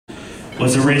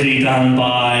was originally done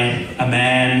by a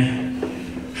man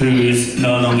who's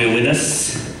no longer with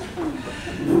us,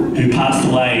 who passed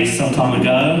away some time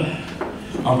ago.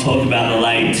 I'm talking about the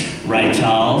late Ray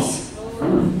Charles.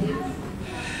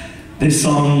 This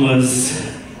song was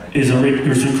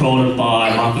recorded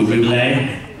by McGill,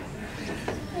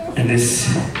 and this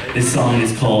song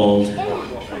is called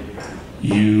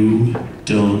You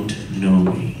Don't Know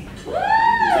Me.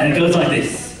 And it goes like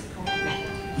this.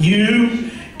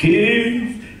 You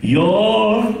give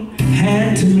your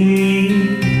hand to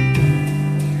me,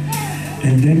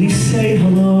 and then you say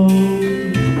hello,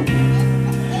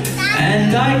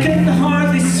 and I can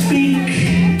hardly speak.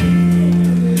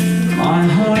 My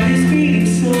heart is beating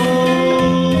so,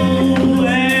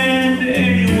 and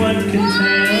anyone can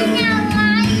tell.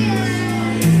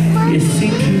 You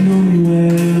think you know me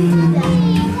well,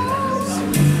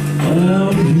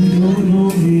 you don't know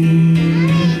me.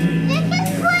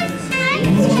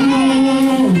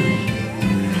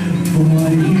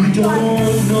 Boy, you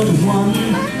don't know the one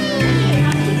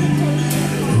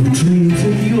who dreams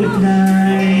of you at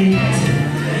night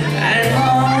and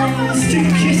longs to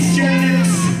kiss your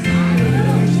lips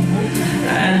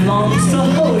and longs to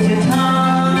hold you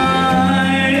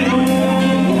tight. Oh,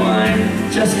 I'm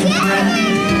just a friend.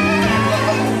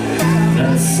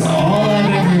 That's all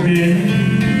I've ever been.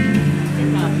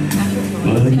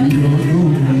 But you don't know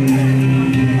me.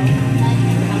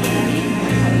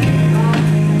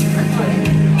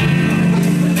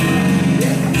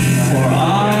 For I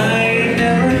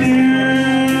never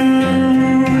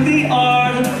knew the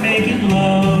art of making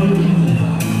love,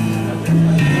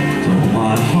 though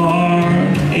my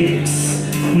heart aches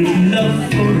with love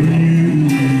for you.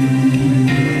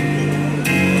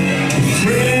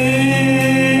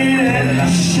 Afraid and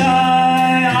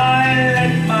shy, I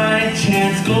let my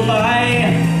chance go by,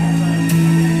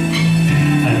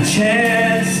 a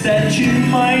chance that you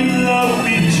might love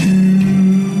me too.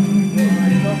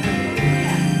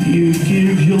 You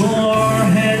give your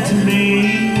hand to me,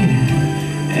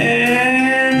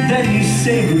 and then you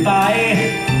say goodbye.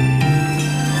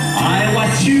 I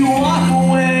watch you walk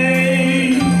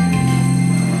away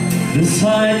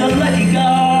beside the lucky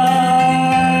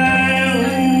guy.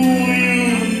 Oh,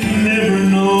 you never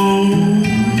know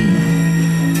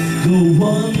the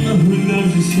one who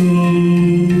loves you so.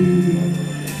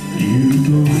 You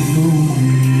don't know me.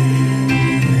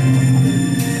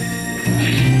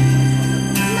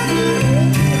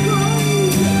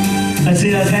 Let's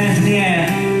see those hands in the air.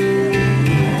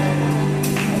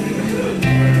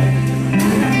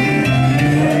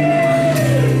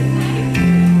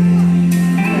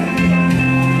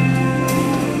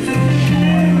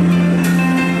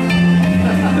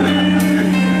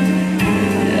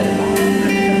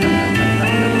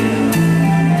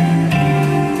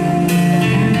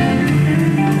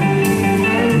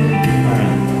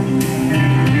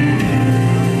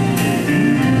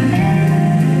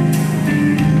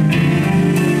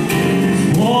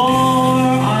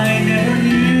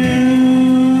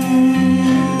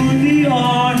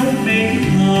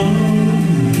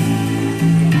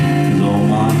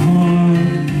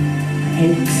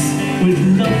 With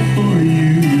love for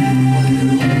you,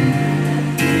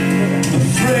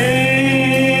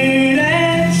 afraid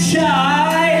and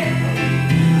shy,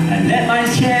 I let my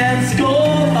chance go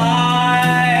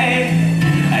by,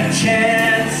 a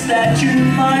chance that you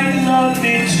might love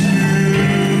me too.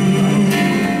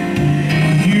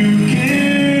 You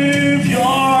give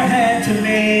your hand to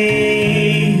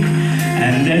me,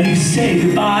 and then you say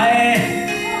goodbye,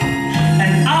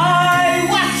 and I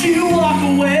watch you walk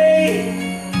away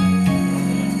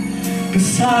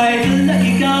beside the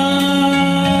lucky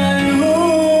guy.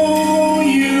 Oh,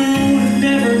 you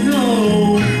never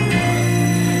know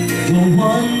the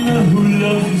one who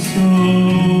loves you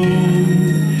so.